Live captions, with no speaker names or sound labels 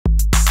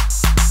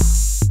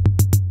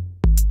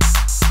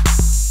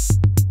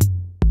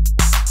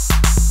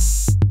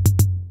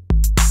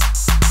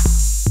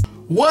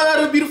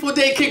What a beautiful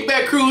day,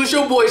 Kickback crew. It's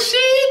your boy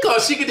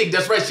Sheik-A-Deak.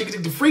 That's right,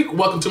 Sheik-A-Deak the Freak.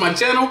 Welcome to my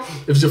channel.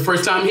 If it's your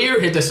first time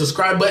here, hit that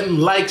subscribe button,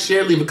 like,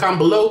 share, leave a comment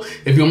below.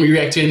 If you want me to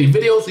react to any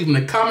videos, leave in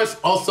the comments.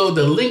 Also,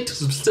 the link to a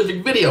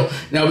specific video.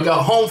 Now, we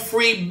got Home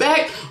Free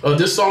back.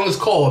 This song is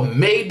called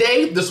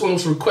Mayday. This one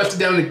was requested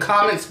down in the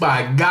comments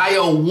by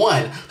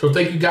Gaia1. So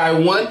thank you,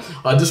 Gaia1.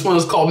 This one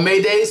is called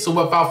Mayday. So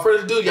without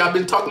further ado, y'all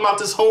been talking about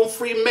this Home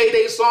Free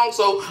Mayday song.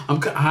 So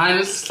I'm kind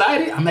of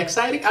excited. I'm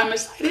excited.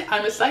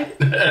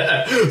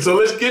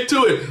 So let's get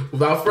to it.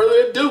 Without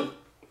further ado,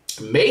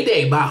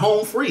 Mayday by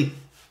Home Free.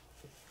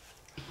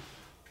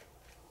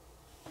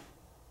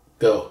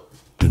 Go.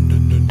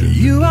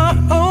 You are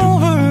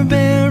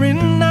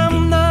overbearing,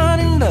 I'm not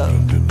in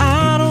love.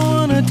 I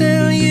don't wanna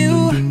tell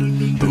you,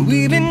 but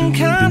we've been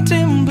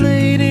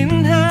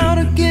contemplating how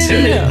to get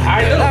it up.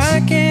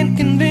 I can't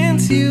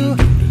convince you.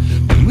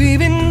 We've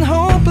been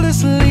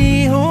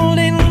hopelessly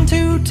holding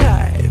too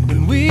tight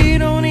when we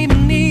don't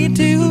even need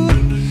to.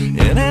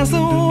 And as the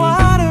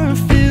water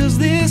fills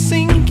this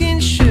sinking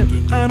ship,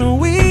 I know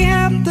we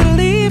have to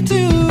leave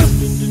too.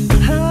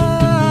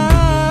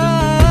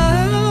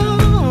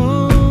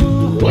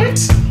 What?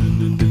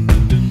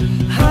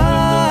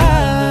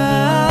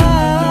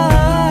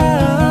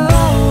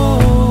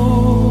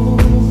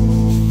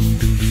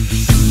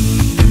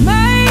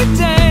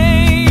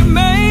 Mayday,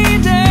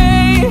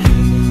 Mayday,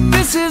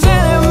 this is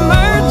an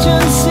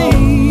emergency.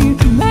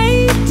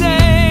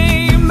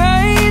 Mayday,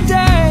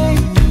 Mayday,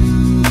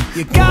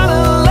 you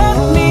gotta let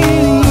me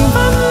leave.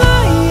 I'm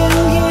lying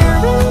here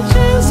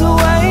inches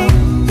away,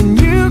 and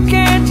you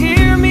can't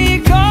hear me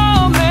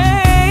call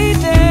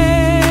Mayday.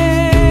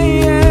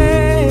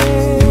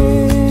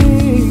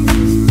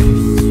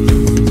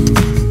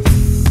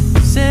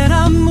 Said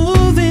I'm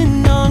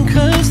moving on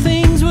 'cause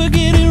things were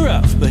getting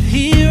rough, but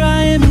here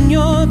I am in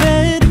your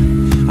bed.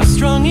 I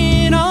strung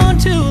it on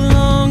too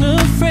long,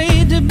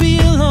 afraid to be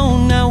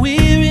alone. Now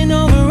we're in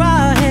over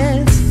our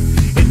heads.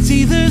 It's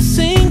either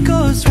sink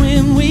or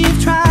swim. We've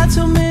tried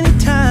so many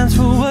times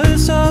for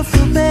worse or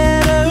for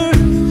better.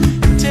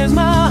 It tears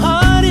my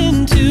heart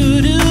in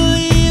two to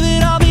leave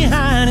it all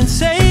behind and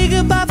say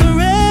goodbye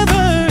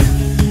forever.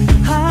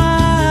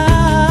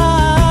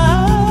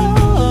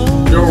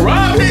 Yo,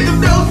 Rob hit the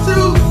note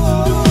too.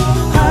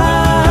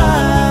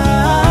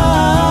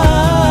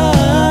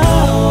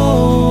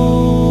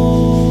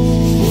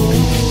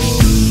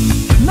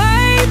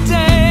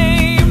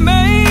 Mayday,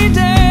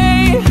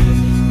 Mayday,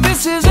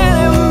 this is an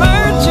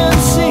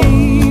emergency.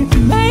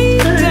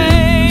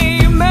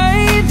 Mayday,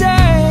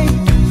 Mayday,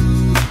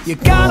 you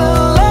gotta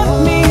let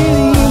me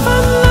leave.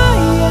 I'm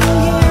lying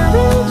here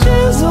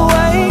inches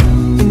away,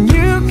 and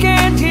you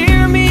can't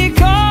hear me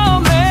call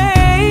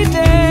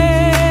Mayday.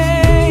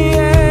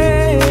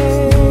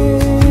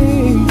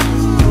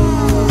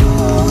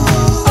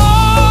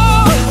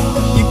 Oh,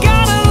 you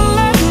gotta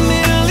let me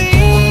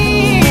leave.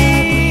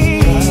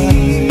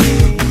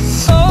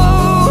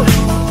 Oh,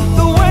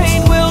 the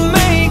weight will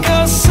make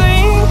us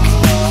sink.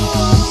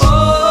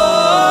 Oh,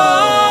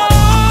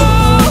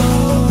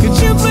 could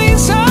you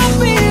please help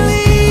me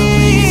leave?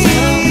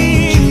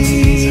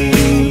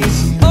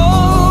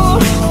 Oh,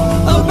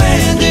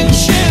 abandon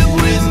ship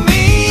with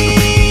me.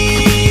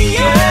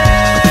 Yeah.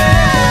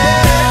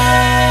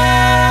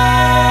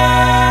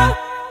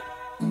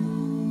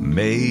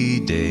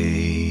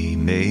 Mayday,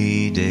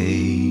 Mayday,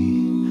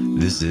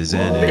 this is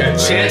an I got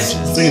Chance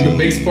singing the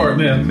bass part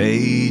now.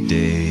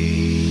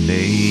 Mayday,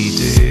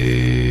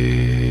 Mayday.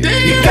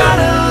 You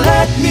gotta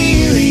let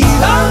me leave.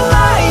 I'm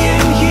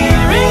lying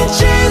here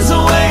inches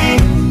away,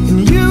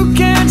 and you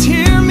can't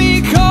hear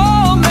me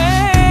call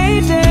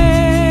Mayday.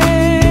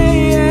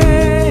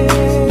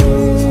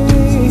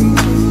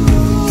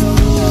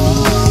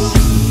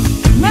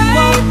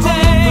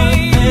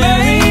 Mayday,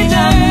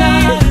 Mayday,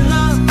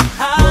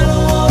 I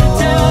don't wanna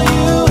tell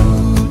you.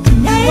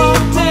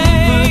 Mayday,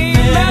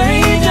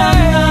 Mayday,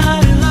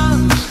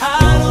 I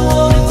don't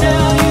wanna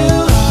tell you.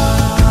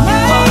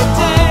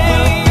 Mayday,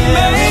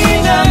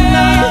 Mayday, I don't wanna tell you. Mayday, Mayday,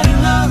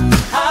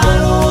 I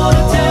don't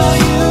wanna tell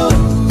you.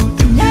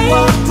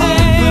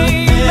 Mayday,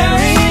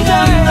 Mayday,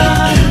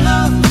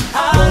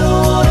 I don't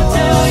wanna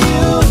tell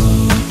you.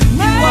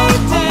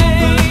 Mayday,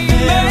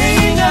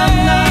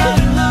 Mayday,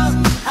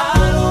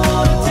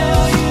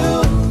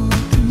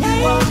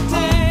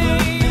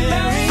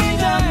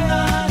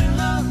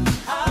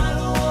 I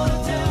don't wanna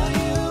tell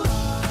you.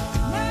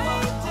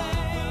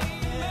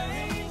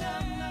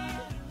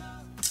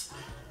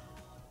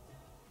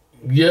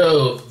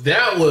 Yo,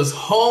 that was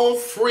Home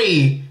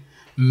Free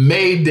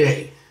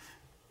Mayday.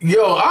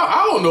 Yo,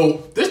 I don't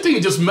know. This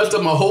thing just messed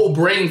up my whole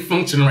brain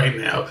function right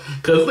now.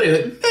 Cause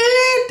like,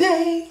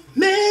 Mayday,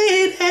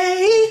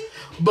 Mayday.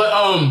 But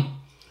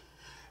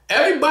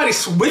everybody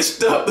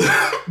switched up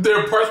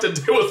their parts that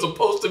they were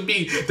supposed to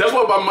be. That's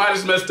why my mind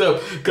is messed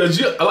up. Cause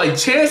you like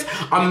Chance,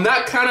 I'm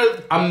not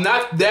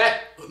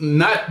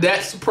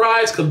that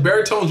surprised because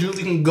baritones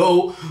usually can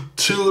go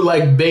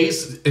like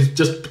bass. It's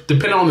just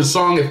depending on the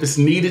song if it's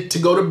needed to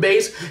go to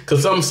bass,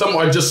 because some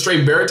are just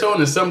straight baritone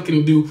and some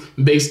can do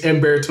bass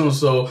and baritone.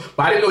 So,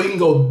 but I didn't know he can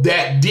go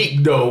that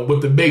deep though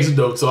with the bass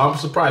though. So I'm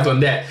surprised on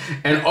that.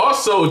 And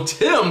also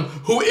Tim,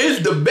 who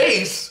is the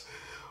bass,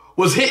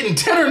 was hitting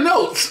tenor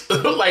notes.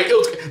 Like, it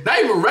was not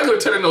even regular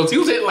tenor notes. He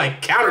was hitting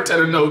like counter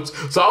tenor notes.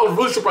 So I was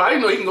really surprised. I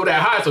didn't know he can go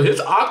that high. So his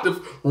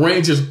octave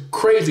range is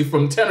crazy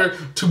from tenor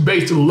to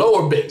bass to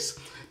lower bass.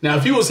 Now,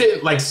 if he was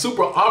hitting like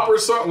super opera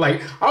song,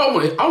 like I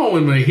don't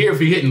want to hear if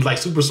he hitting like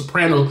super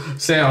soprano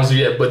sounds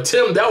yet. But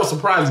Tim, that was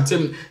surprising.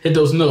 Tim hit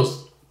those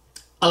notes.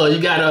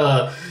 You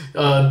got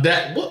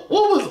that. What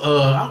was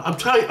I'm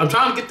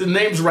trying to get the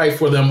names right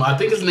for them. I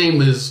think his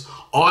name is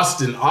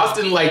Austin.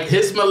 Austin, like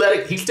his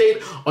melodic, he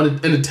stayed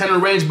in the tenor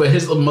range, but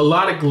his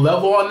melodic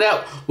level on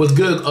that was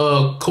good. It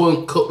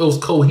was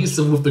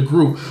cohesive with the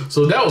group,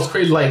 so that was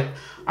crazy. Like,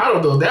 I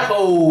don't know, that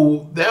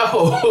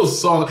whole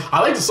song. I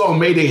like the song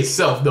Mayday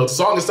itself, though. The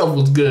song itself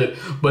was good,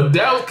 but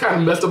that was kind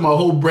of messed up my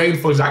whole brain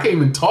function. I can't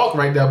even talk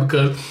right now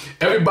because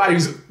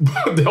everybody's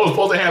that was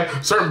supposed to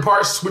have certain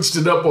parts switched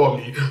it up on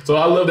me. So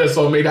I love that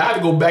song Mayday. I have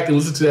to go back and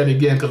listen to that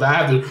again because I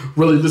have to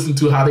really listen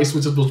to how they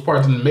switched up those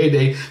parts in the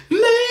Mayday.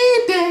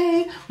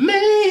 Mayday.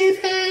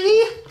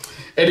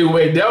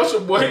 Anyway, that was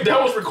your boy.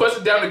 That was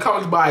requested down in the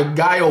comments by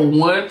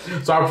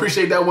Guy01. So I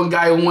appreciate that one,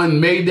 Guy01.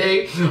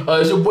 Mayday.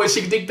 It's your boy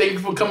Sheik-A-Deak. Thank you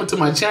for coming to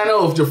my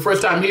channel. If it's your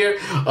first time here,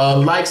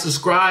 like,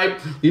 subscribe,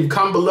 leave a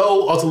comment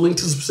below. Also, link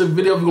to a specific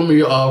video if you want me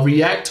to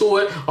react to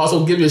it.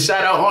 Also, give you a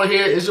shout out on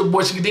here. It's your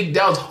boy Sheik-A-Deak.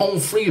 That was Home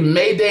Free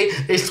Mayday.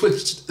 They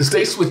switched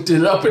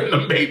it up in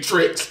the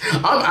Matrix.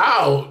 I'm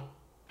out.